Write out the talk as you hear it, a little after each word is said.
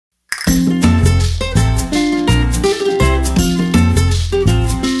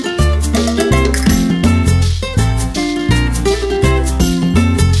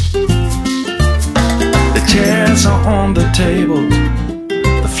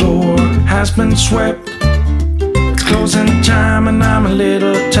sky's been swept. It's closing time and I'm a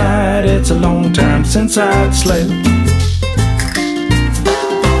little tired. It's a long time since I'd slept.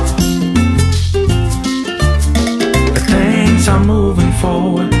 But things are moving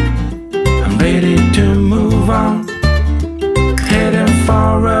forward. I'm ready to move on, heading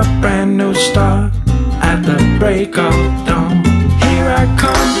for a brand new start at the break of dawn. Here I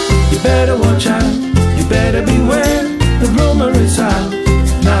come, you better watch out, you better beware, the rumor is out.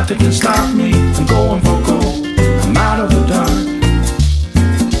 Nothing can stop me, I'm going for gold. I'm out of the dark,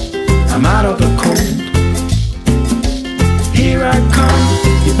 I'm out of the cold. Here I come,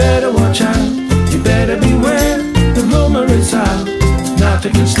 you better watch out, you better beware, the rumor is out.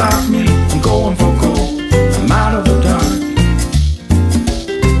 Nothing can stop me, I'm going for gold. I'm out of the dark,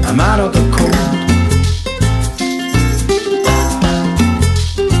 I'm out of the cold.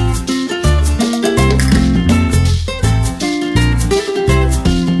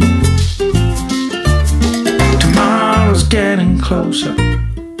 Getting closer,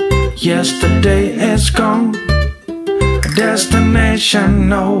 yesterday is gone. A destination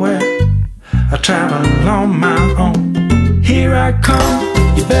nowhere, I travel on my own. Here I come,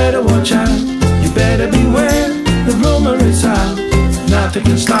 you better watch out, you better beware, the rumor is out. Nothing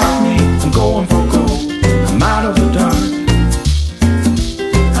can stop me, I'm going for gold. I'm out of the dark,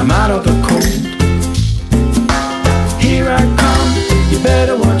 I'm out of the cold. Here I come, you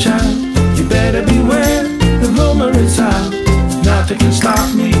better watch out,